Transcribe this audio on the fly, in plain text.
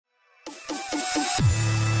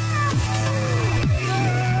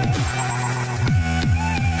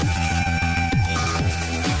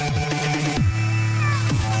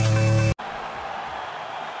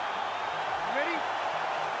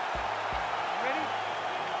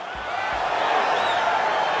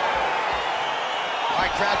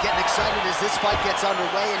crowd getting excited as this fight gets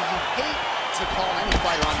underway, and you hate to call any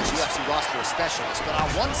fighter on this UFC roster a specialist, but on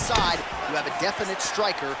one side, you have a definite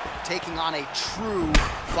striker taking on a true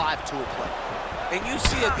five-tool player. And you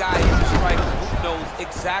see a guy in the striker who knows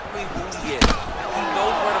exactly who he is. He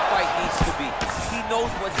knows where the fight needs to be. He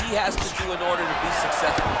knows what he has to do in order to be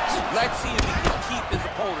successful. Let's see if he can keep his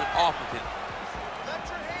opponent off of him. Let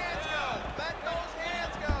your hands go. Let those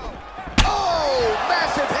hands go. Oh,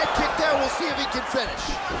 massive head kick there. We'll see if he can finish.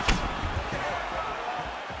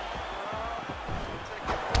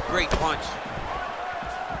 Great punch.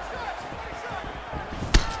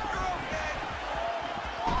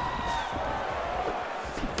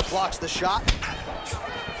 Blocks the shot.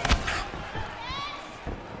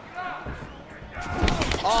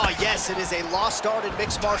 Oh, yes, it is a lost art in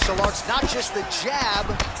mixed martial arts. Not just the jab,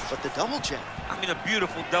 but the double jab. I mean, a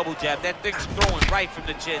beautiful double jab. That thing's throwing right from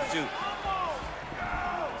the chin, too.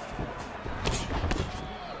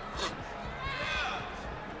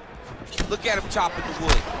 Look at him chopping the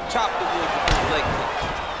wood. Chop the wood with his leg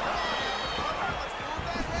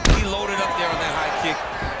kick. He loaded up there on that high kick.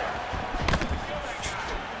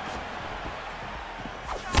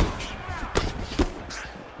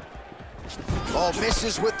 Oh,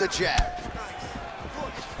 misses with the jab.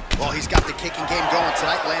 Well, he's got the kicking game going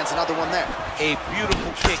tonight. Lands another one there. A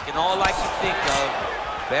beautiful kick, and all I can think of,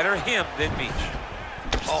 better him than me.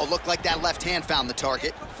 Oh, looked like that left hand found the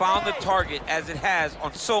target. Found the target, as it has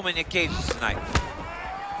on so many occasions tonight.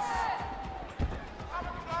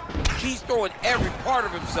 He's throwing every part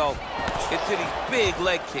of himself into these big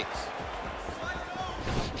leg kicks.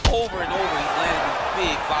 Over and over, he's landing these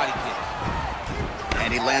big body kicks.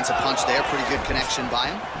 And he lands a punch there. Pretty good connection by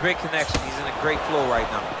him. Great connection. He's in a great flow right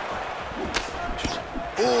now.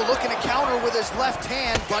 Ooh, looking to counter with his left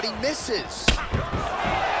hand, but he misses.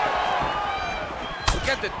 Look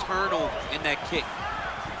at the turtle in that kick.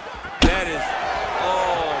 That is,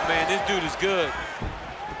 oh man, this dude is good.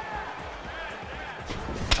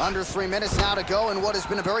 Under 3 minutes now to go in what has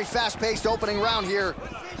been a very fast-paced opening round here.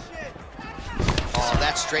 Oh,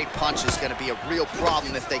 that straight punch is going to be a real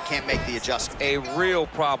problem if they can't make the adjustment. A real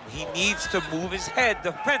problem. He needs to move his head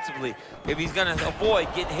defensively if he's going to avoid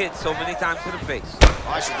getting hit so many times to the face.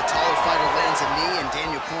 All right, so the taller fighter lands a knee, and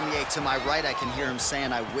Daniel Cormier to my right, I can hear him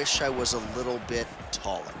saying, I wish I was a little bit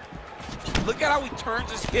taller. Look at how he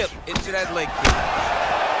turns his hip into that leg kick.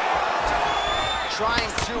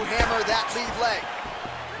 Trying to hammer that lead leg.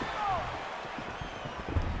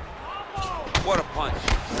 What a punch.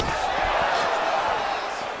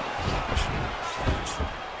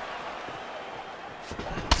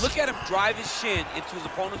 Look at him drive his shin into his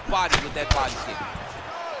opponent's body with that body kick.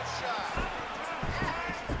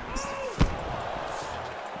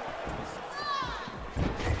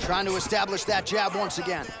 Trying to establish that jab once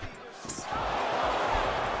again.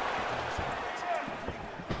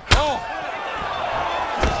 Oh!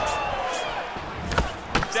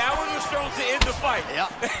 That one was thrown to end the fight.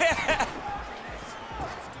 Yep.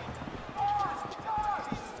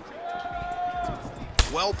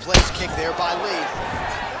 Well-placed kick there by Lee.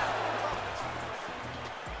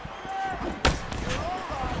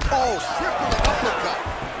 Oh, stripped with an uppercut.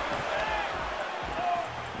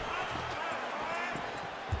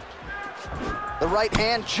 The right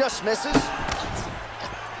hand just misses.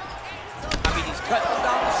 I mean, he's cutting them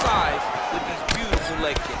down the sides with these beautiful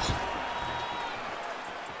leg kicks.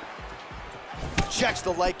 Checks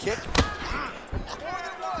the leg kick.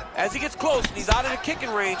 As he gets close and he's out of the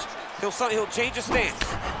kicking range, he'll change his stance.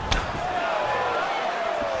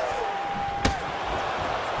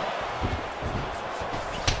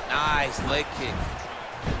 Nice leg kick.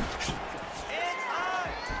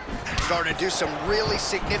 Starting to do some really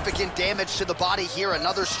significant damage to the body here.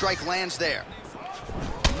 Another strike lands there.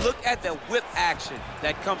 Look at the whip action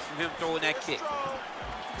that comes from him throwing that kick.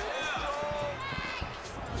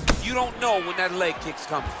 You don't know when that leg kick's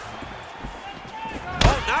coming.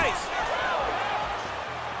 Oh, nice.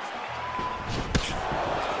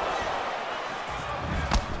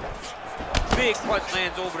 Big punch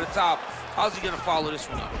lands over the top. How's he gonna follow this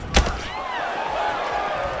one up?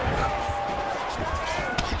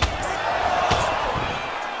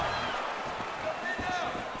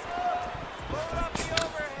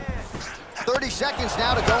 30 seconds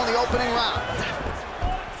now to go in the opening round.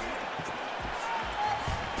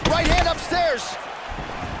 Right hand upstairs.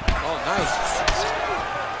 Oh, nice.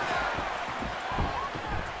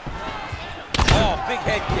 Oh, big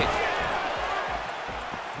head kick.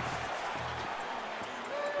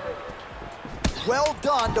 Well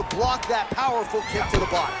done to block that powerful kick to the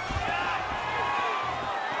body.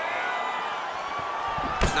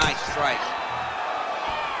 Nice strike.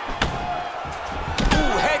 Ooh,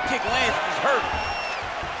 hurt.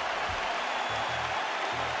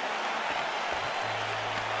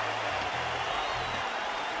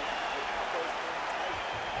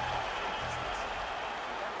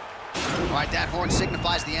 All right, that horn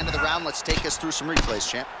signifies the end of the round. Let's take us through some replays,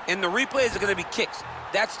 champ. And the replays are going to be kicks.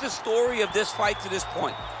 That's the story of this fight to this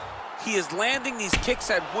point. He is landing these kicks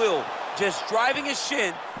at will, just driving his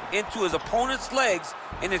shin into his opponent's legs,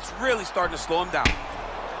 and it's really starting to slow him down.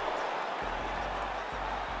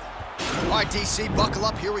 All right, DC, buckle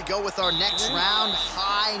up. Here we go with our next round.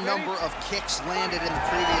 High number of kicks landed in the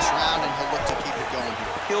previous round, and he'll look to keep it going here.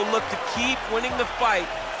 He'll look to keep winning the fight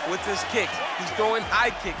with his kicks. He's throwing high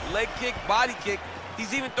kick, leg kick, body kick.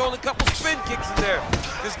 He's even throwing a couple spin kicks in there.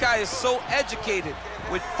 This guy is so educated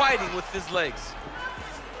with fighting with his legs.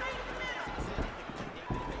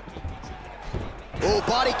 Oh,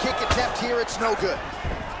 body kick attempt here. It's no good.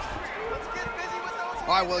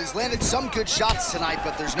 All right, well, he's landed some good shots tonight,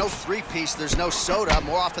 but there's no three-piece, there's no soda.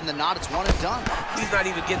 More often than not, it's one and done. He's not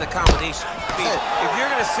even getting a combination. I mean, if you're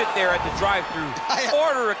gonna sit there at the drive-thru,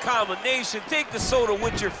 order a combination, take the soda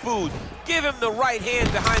with your food, give him the right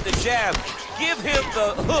hand behind the jab, give him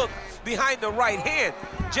the hook behind the right hand.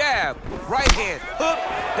 Jab, right hand, hook.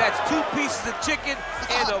 That's 2 pieces of chicken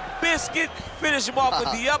and a biscuit. Finish him off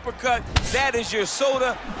with the uppercut. That is your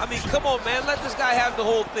soda. I mean, come on, man, let this guy have the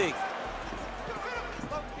whole thing.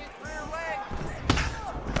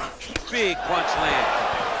 Big punch land.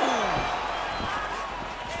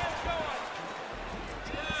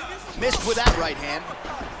 Ooh. Missed with that right hand.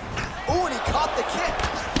 Ooh, and he caught the kick.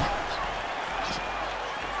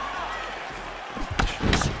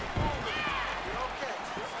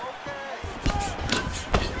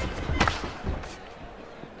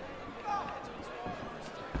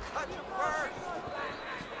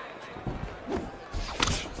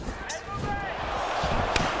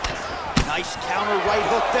 Nice counter right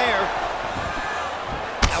hook there.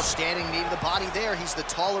 Outstanding knee to the body there. He's the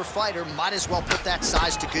taller fighter. Might as well put that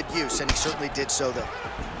size to good use, and he certainly did so there.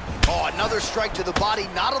 Oh, another strike to the body.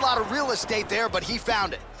 Not a lot of real estate there, but he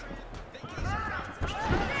found it.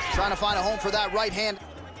 Trying to find a home for that right hand.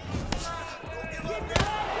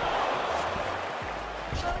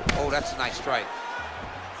 Oh, that's a nice strike.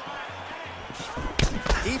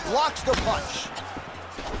 He blocks the punch.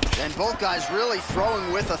 And both guys really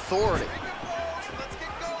throwing with authority.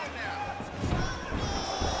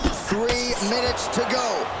 3 minutes to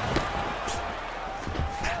go.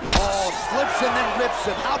 Oh, slips and then rips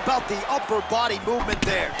him. How about the upper body movement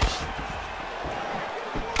there?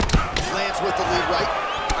 Lands with the lead right.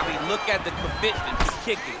 I mean, look at the commitment to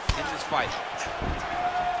kicking in this fight.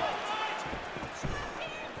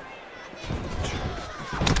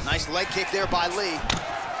 Nice leg kick there by Lee.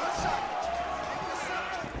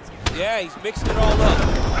 Yeah, he's mixing it all up.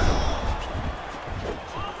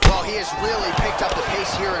 Well, he has really picked up the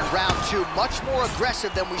pace here in round 2. Much more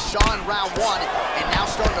aggressive than we saw in round 1, and now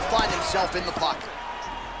starting to find himself in the pocket.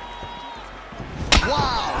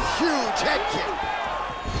 Wow, huge head kick.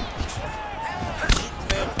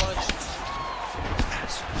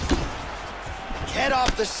 Head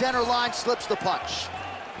off the center line, slips the punch.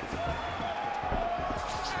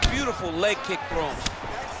 Beautiful leg kick thrown.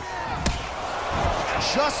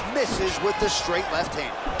 Just misses with the straight left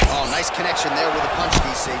hand. Oh, nice connection there with a punch,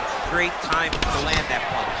 DC. Great time to land that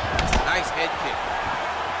punch. Nice head kick.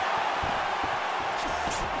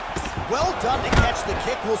 Well done to catch the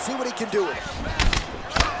kick. We'll see what he can do with it.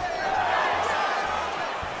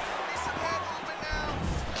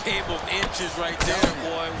 Game of inches right there,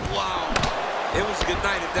 boy. Wow. It was a good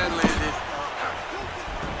night if that landed.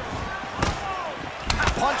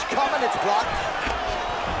 Punch coming, it's blocked.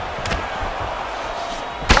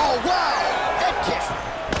 Oh, wow! Head kick.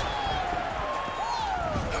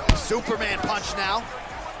 Superman punch now.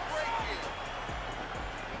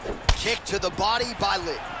 Kick to the body by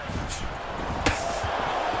Lee.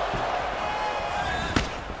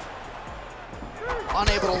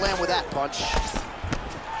 Unable to land with that punch.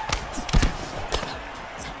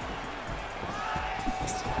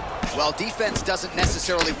 Well, defense doesn't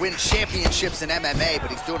necessarily win championships in MMA, but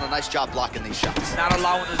he's doing a nice job blocking these shots. Not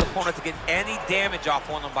allowing his opponent to get any damage off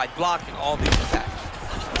on him by blocking all these attacks.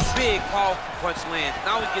 Big, powerful punch lands.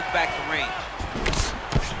 Now he gets back to range.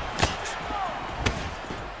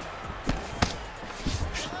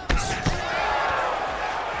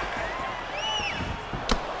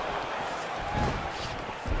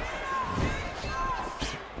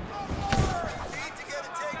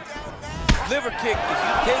 Liver kick, if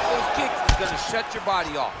you take those kicks, it's gonna shut your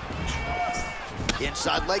body off.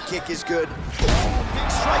 Inside leg kick is good.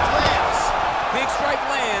 Big strike lands. Big strike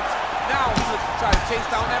lands. Now he looks to try to chase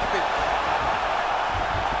down that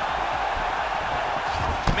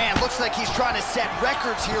Man, looks like he's trying to set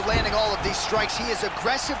records here, landing all of these strikes. He is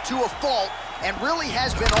aggressive to a fault and really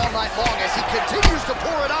has been all night long as he continues to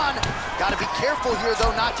pour it on. Got to be careful here,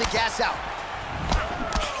 though, not to gas out.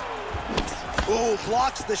 Ooh,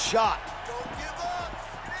 blocks the shot.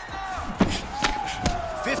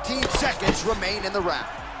 15 seconds remain in the round.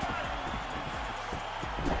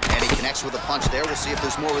 And he connects with a punch there. We'll see if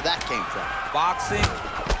there's more where that came from. Boxing,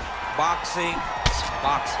 boxing,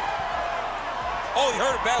 boxing. Oh, he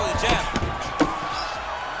hurt a belly jab.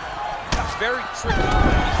 That's very tricky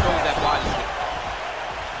when he throws that body kick.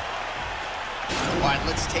 All right,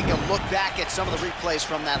 let's take a look back at some of the replays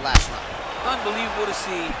from that last round. Unbelievable to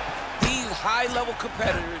see these high-level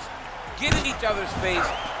competitors get in each other's face,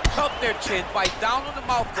 tuck their chin, bite down on the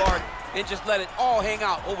mouth guard, and just let it all hang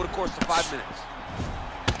out over the course of 5 minutes.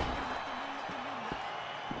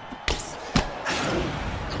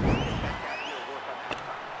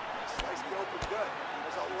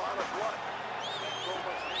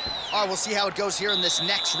 All right, we'll see how it goes here in this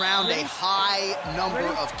next round. A high number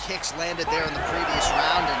of kicks landed there in the previous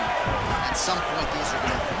round, and at some point, these are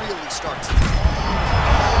going to really start to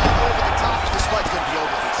over the top. This fight's going to be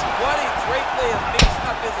over easy. What a great way of mixing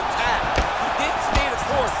up his attack. He didn't stay the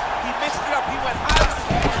course. He mixed it up. He went high with the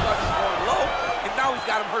kicks, started going low, and now he's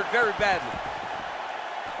got him hurt very badly.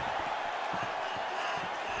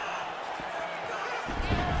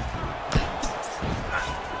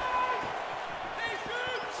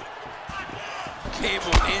 Came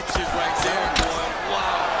on inches right there, boy.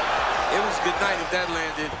 Wow. It was good night if that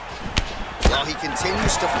landed. Well, he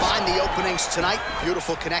continues to find the openings tonight.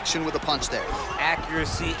 Beautiful connection with the punch there.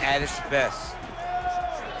 Accuracy at its best.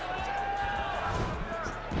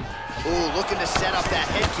 Ooh, looking to set up that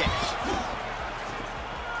head kick.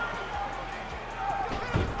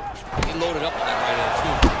 He loaded up on that right hand,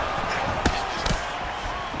 too.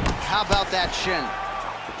 How about that shin?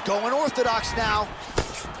 Going orthodox now.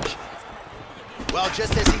 Well,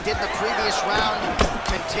 just as he did in the previous round,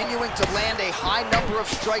 continuing to land a high number of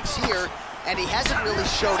strikes here, and he hasn't really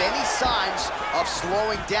showed any signs of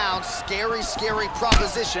slowing down. Scary, scary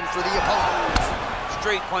proposition for the opponent.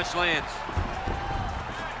 Straight punch lands.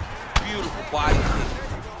 Beautiful body kick.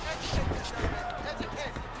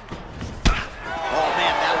 Oh,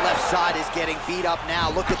 man, that left side is getting beat up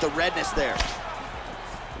now. Look at the redness there.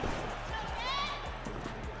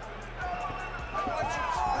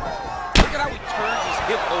 Look at how he turns his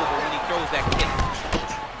hip over when he throws that kick.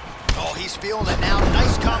 Oh, he's feeling it now.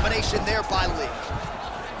 Nice combination there by Lee.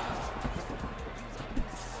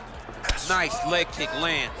 Nice leg kick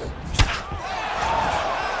lands.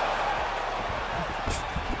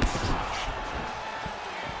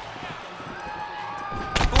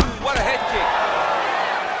 Ooh, what a head kick.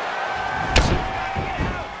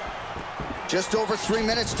 Just over 3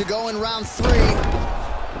 minutes to go in round 3.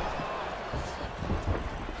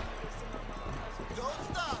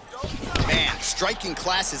 Man, striking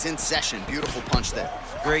class is in session. Beautiful punch there.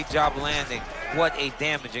 Great job landing. What a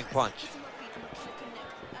damaging punch.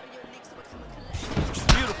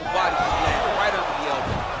 Beautiful body kick land right under the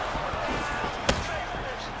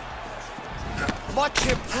elbow. Much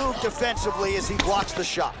improved defensively as he blocks the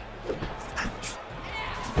shot.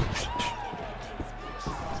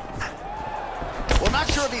 Well, not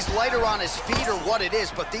sure if he's lighter on his feet or what it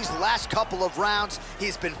is, but these last couple of rounds,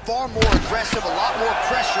 he's been far more aggressive, a lot more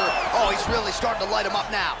pressure. Oh, he's really starting to light him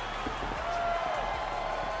up now.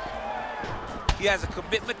 He has a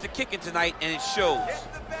commitment to kicking tonight, and it shows.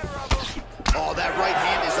 Oh, that right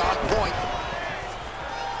hand is on point.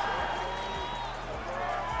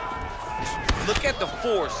 Look at the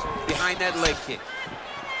force behind that leg kick.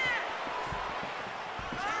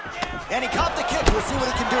 And he caught the kick. We'll see what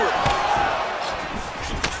he can do with it.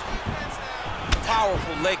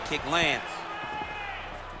 Powerful leg kick lands.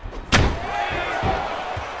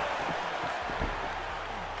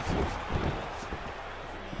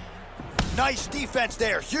 Nice defense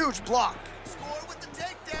there. Huge block. Score with the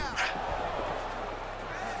takedown.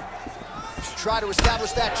 Try to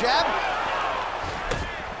establish that jab.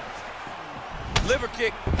 Liver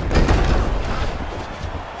kick.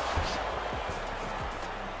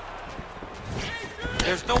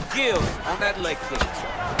 There's no give on that leg kick.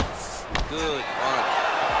 Good punch.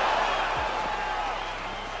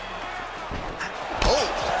 Oh.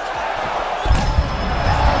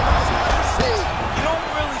 You don't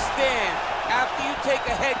really stand after you take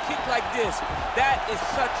a head kick like this. That is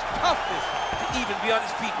such toughness to even be on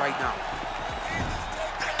his feet right now.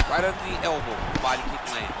 Right under the elbow, body kick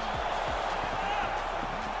lands.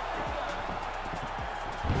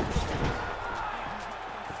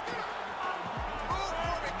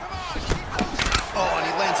 Oh, and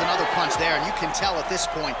he lands another punch punch there, and you can tell at this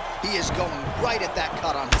point he is going right at that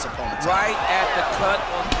cut on his opponent's eye. Right at the cut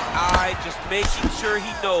on the eye, just making sure he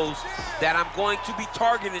knows that I'm going to be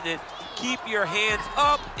targeting it. Keep your hands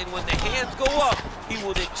up, and when the hands go up, he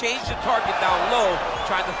will then change the target down low,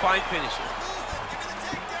 trying to find finishes.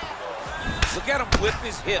 Look at him whip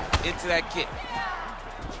his hip into that kick.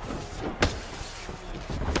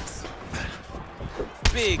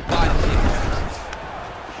 Big body kick.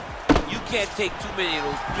 You can't take too many of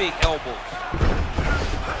those big elbows.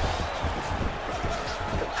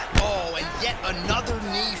 Oh, and yet another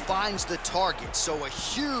knee finds the target. So a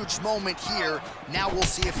huge moment here. Now we'll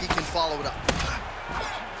see if he can follow it up.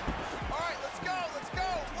 All right, let's go,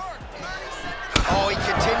 work. 30 seconds. Oh, he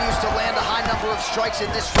continues to land a high number of strikes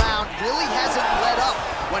in this round. Really hasn't let up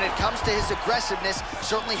when it comes to his aggressiveness.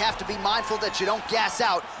 Certainly have to be mindful that you don't gas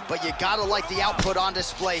out, but you gotta like the output on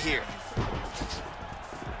display here.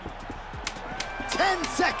 10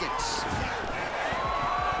 seconds.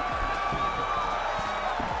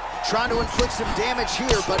 Trying to inflict some damage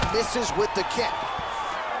here, but misses with the kick.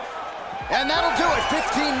 And that'll do it.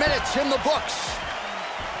 15 minutes in the books.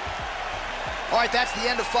 All right, that's the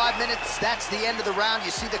end of 5 minutes. That's the end of the round.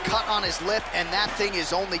 You see the cut on his lip, and that thing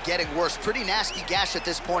is only getting worse. Pretty nasty gash at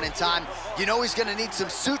this point in time. You know he's gonna need some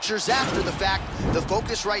sutures after the fact. The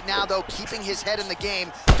focus right now, though, keeping his head in the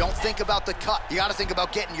game. Don't think about the cut. You gotta think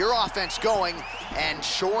about getting your offense going and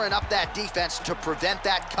shoring up that defense to prevent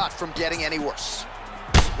that cut from getting any worse.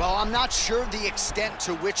 Well, I'm not sure the extent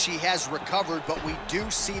to which he has recovered, but we do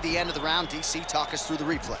see the end of the round. DC, talk us through the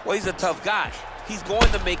replay. Well, he's a tough guy. He's going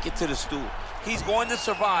to make it to the stool. He's going to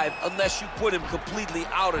survive unless you put him completely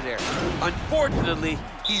out of there. Unfortunately,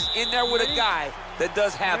 he's in there with a guy that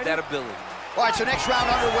does have that ability. All right, so next round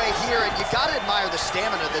underway here, and you got to admire the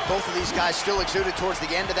stamina that both of these guys still exuded towards the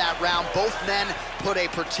end of that round. Both men put a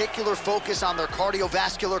particular focus on their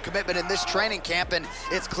cardiovascular commitment in this training camp, and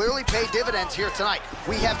it's clearly paid dividends here tonight.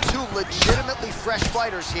 We have two legitimately fresh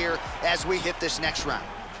fighters here as we hit this next round.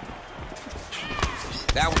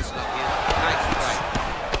 That was nice fight.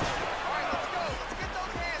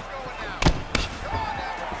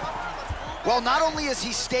 Well, not only has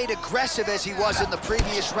he stayed aggressive as he was in the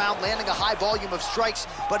previous round, landing a high volume of strikes,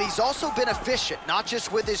 but he's also been efficient, not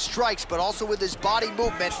just with his strikes, but also with his body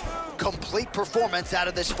movement. Complete performance out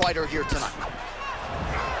of this fighter here tonight.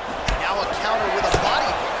 Now a counter with a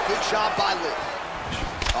body kick. Good job by Lee.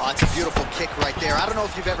 Oh, that's a beautiful kick right there. I don't know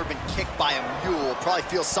if you've ever been kicked by a mule. Probably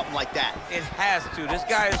feels something like that. It has to. This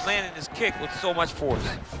guy is landing his kick with so much force.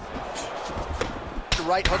 The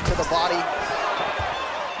right hook to the body.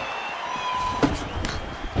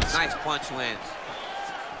 Nice punch lands.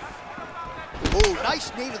 Ooh,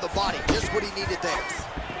 nice knee to the body. Just what he needed there.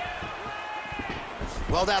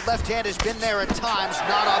 Well, that left hand has been there at times,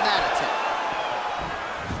 not on that attempt.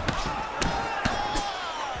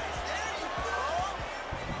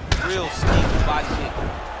 Real sneaky body kick.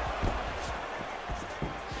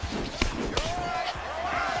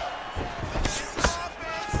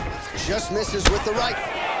 Just misses with the right.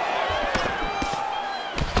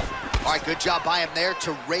 All right, good job by him there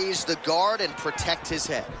to raise the guard and protect his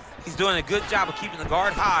head. He's doing a good job of keeping the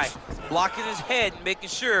guard high, blocking his head, making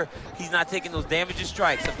sure he's not taking those damaging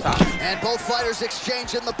strikes up top. And both fighters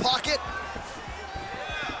exchange in the pocket.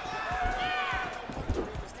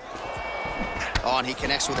 Oh, and he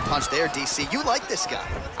connects with a punch there, DC. You like this guy.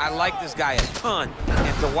 I like this guy a ton,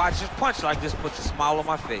 and to watch his punch like this puts a smile on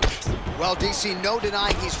my face. Well, DC, no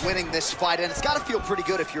denying he's winning this fight, and it's got to feel pretty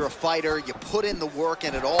good if you're a fighter. You put in the work,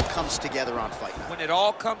 and it all comes together on fight night. When it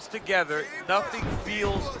all comes together, nothing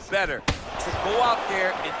feels better. To go out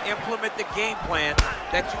there and implement the game plan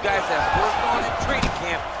that you guys have worked on in training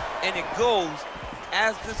camp, and it goes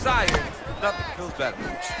as desired, nothing feels better.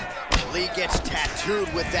 Lee gets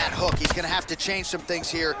tattooed with that hook. He's going to have to change some things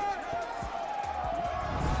here.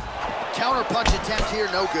 Counter punch attempt here,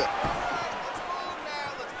 no good.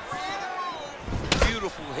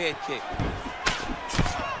 Beautiful head kick.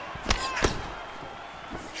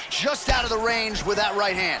 Just out of the range with that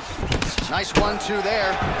right hand. Nice 1-2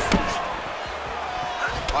 there.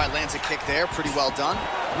 All right, lands a kick there, pretty well done.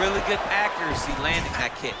 Really good accuracy landing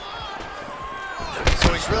that kick.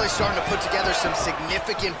 So he's really starting to put together some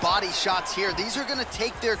significant body shots here. These are going to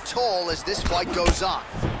take their toll as this fight goes on.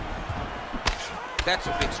 That's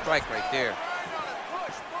a big strike right there.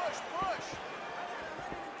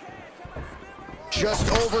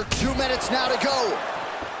 Just over 2 minutes now to go.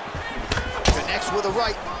 Connects with a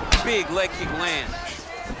right. Big leg kick lands.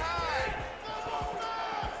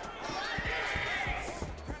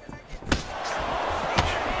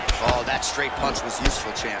 Oh, that straight punch was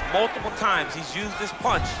useful, champ. Multiple times he's used this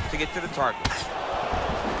punch to get to the target.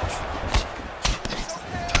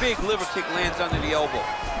 Big liver kick lands under the elbow.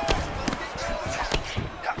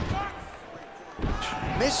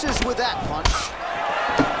 Misses with that punch.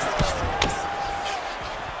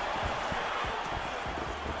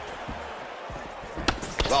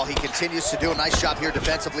 Well, he continues to do a nice job here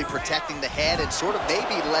defensively, protecting the head and sort of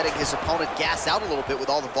maybe letting his opponent gas out a little bit with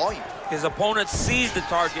all the volume. His opponent sees the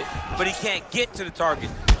target, but he can't get to the target.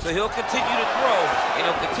 So he'll continue to throw, and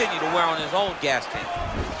he'll continue to wear on his own gas tank.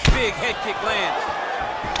 Big head kick lands.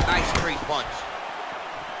 Nice straight punch.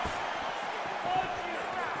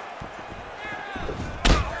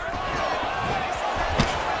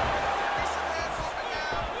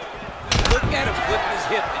 Look at him whip his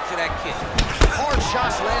hip into that kick. Hard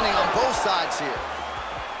shots landing on both sides here.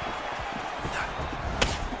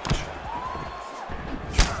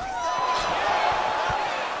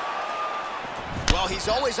 Well, he's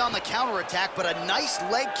always on the counterattack, but a nice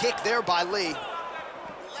leg kick there by Lee. Relax,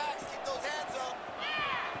 keep those hands up.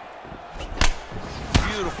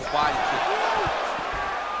 Beautiful body kick.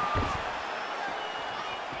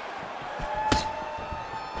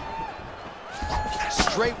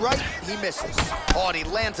 Straight right, he misses. Oh, and he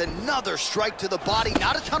lands another strike to the body.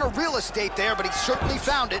 Not a ton of real estate there, but he certainly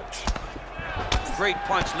found it. Great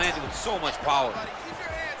punch landed with so much power. Buddy, keep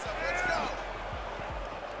your hands up.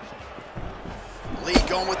 Let's go. Lee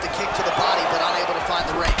going with the kick to the body, but unable to find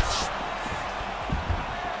the range.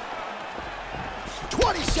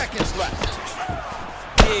 20 seconds left.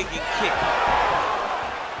 Big and kick.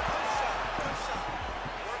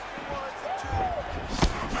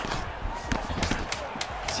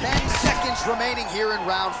 10 seconds remaining here in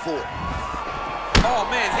round 4. Oh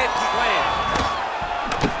man, head kick lands.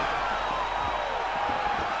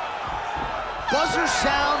 Buzzer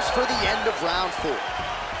sounds for the end of round 4.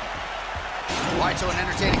 All right, so an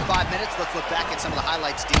entertaining 5 minutes. Let's look back at some of the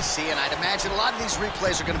highlights, DC, and I'd imagine a lot of these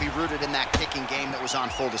replays are going to be rooted in that kicking game that was on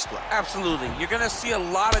full display. Absolutely. You're going to see a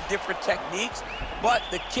lot of different techniques, but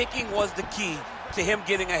the kicking was the key to him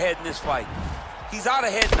getting ahead in this fight. He's out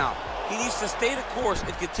ahead now. He needs to stay the course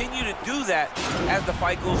and continue to do that as the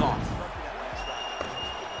fight goes on.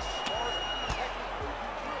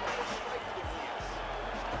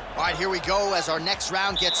 All right, here we go as our next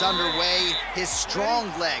round gets underway. His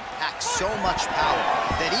strong leg packs so much power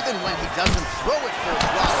that even when he doesn't throw it full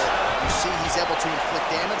throttle, you see he's able to inflict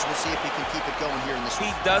damage. We'll see if he can keep it going here in this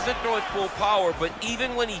round. He doesn't throw it full power, but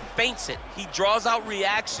even when he feints it, he draws out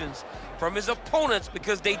reactions from his opponents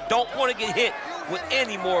because they don't want to get hit with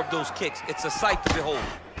any more of those kicks. It's a sight to behold.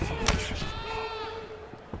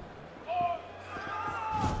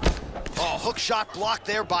 Oh, hook shot blocked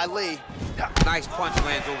there by Lee. Nice punch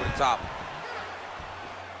lands over the top.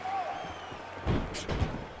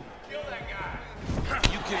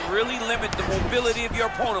 You can really limit the mobility of your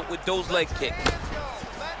opponent with those leg kicks.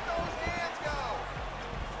 Let those hands go.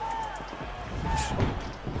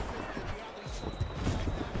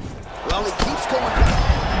 Well, he keeps going.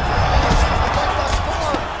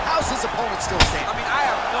 How's his opponent still standing? I mean, I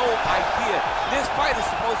have no idea. This fight is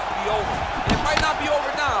supposed to be over. And it might not be over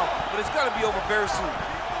now, but it's going to be over very soon.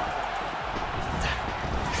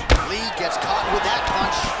 Lee gets caught with that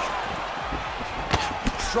punch.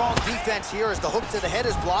 Strong defense here as the hook to the head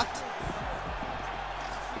is blocked.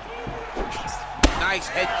 Nice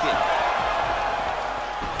head kick.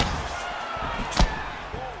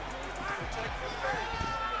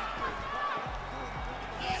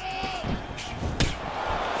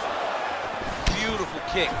 Beautiful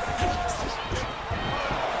kick.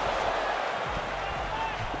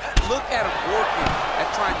 Look at him working at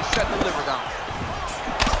trying to shut the liver down.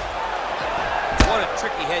 What a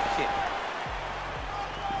tricky head kick.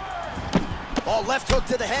 Oh, left hook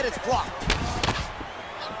to the head, it's blocked.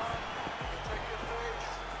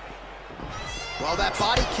 Well, that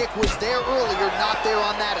body kick was there earlier, not there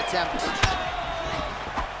on that attempt.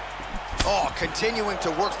 Oh, continuing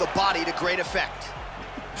to work the body to great effect.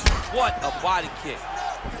 What a body kick.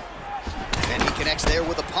 And he connects there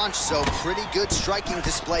with a punch, so pretty good striking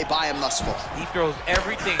display by him thus far. He throws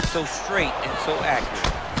everything so straight and so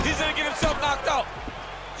accurate. He's gonna get himself knocked out.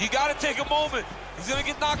 You gotta take a moment. He's gonna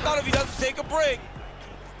get knocked out if he doesn't take a break.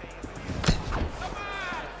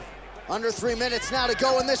 Under 3 minutes now to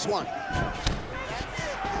go in this one.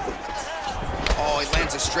 Oh, he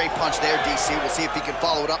lands a straight punch there, DC. We'll see if he can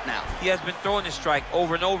follow it up now. He has been throwing this strike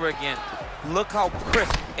over and over again. Look how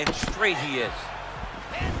crisp and straight he is.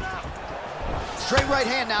 Straight right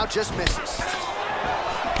hand now, just misses.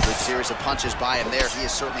 Good series of punches by him there. He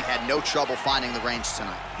has certainly had no trouble finding the range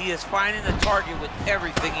tonight. He is finding the target with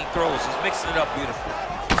everything he throws. He's mixing it up beautifully.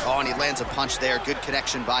 Oh, and he lands a punch there. Good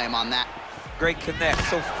connection by him on that. Great connect,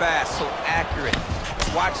 so fast, so accurate.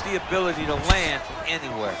 Watch the ability to land from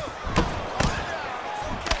anywhere.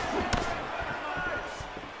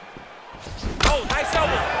 Oh, nice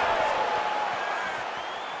elbow.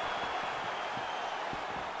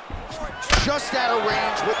 Just out of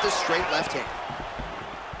range with the straight left hand.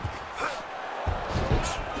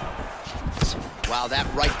 Wow, that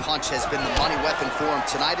right punch has been the money weapon for him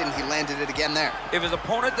tonight, and he landed it again there. If his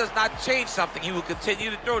opponent does not change something, he will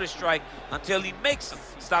continue to throw the strike until he makes him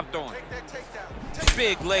stop throwing.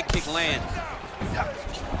 Big leg kick lands.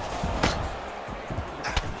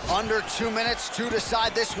 Under 2 minutes to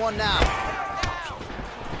decide this one now.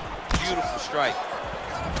 Beautiful strike.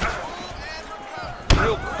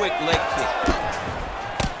 Real quick leg kick.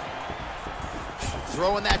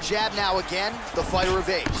 Throwing that jab now again. The fighter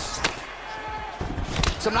evades.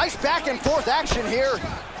 Some nice back and forth action here.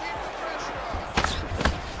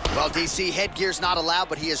 Well, DC, headgear's not allowed,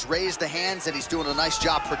 but he has raised the hands and he's doing a nice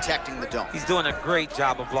job protecting the dome. He's doing a great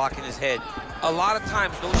job of blocking his head. A lot of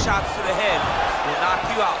times, those shots to the head will knock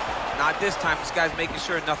you out. Not this time. This guy's making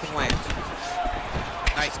sure nothing lands.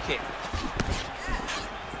 Nice kick.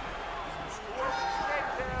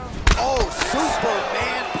 Oh,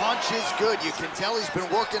 Superman punch is good. You can tell he's been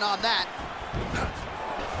working on that.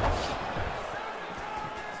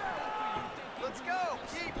 Let's go.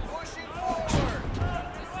 Keep pushing forward.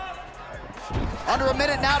 Under a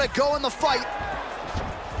minute now to go in the fight.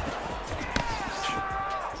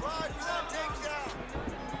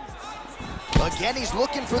 Again, he's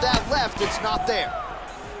looking for that left. It's not there.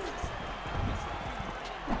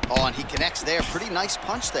 Oh, and he connects there. Pretty nice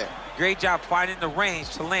punch there. Great job finding the range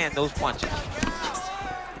to land those punches.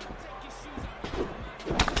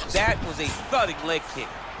 That was a thudding leg kick.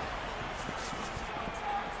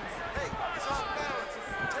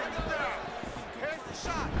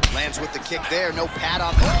 Lands with the kick there. No pad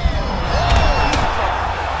on. He's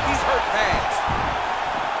hurt bad.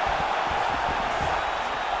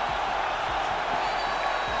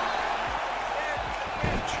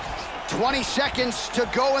 20 seconds to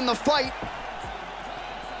go in the fight.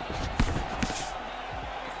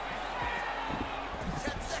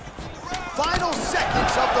 Final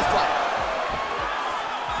seconds of the fight.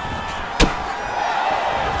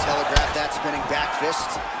 Telegraph that spinning back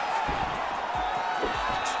fist.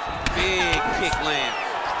 Big kick lands.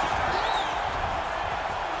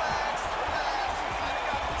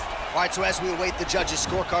 All right, so as we await the judges'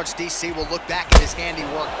 scorecards, DC will look back at his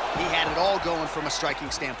handiwork. He had it all going from a striking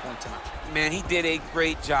standpoint tonight. Man, he did a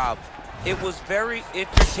great job. It was very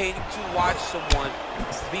entertaining to watch someone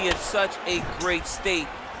be in such a great state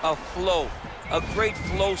of flow, a great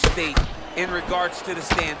flow state in regards to the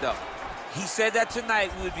stand-up. He said that tonight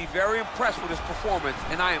we would be very impressed with his performance,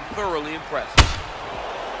 and I am thoroughly impressed.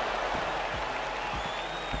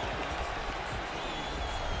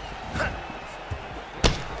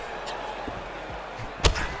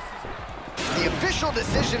 The official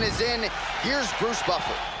decision is in. Here's Bruce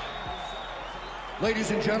Buffer.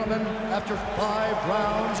 Ladies and gentlemen, after 5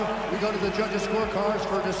 rounds, we go to the judges' scorecards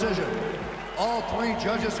for decision. All 3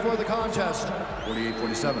 judges score the contest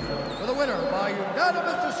 48-47. For the winner by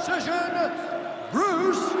unanimous decision,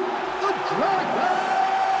 Bruce the Dragon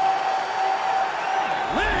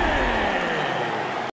Lee.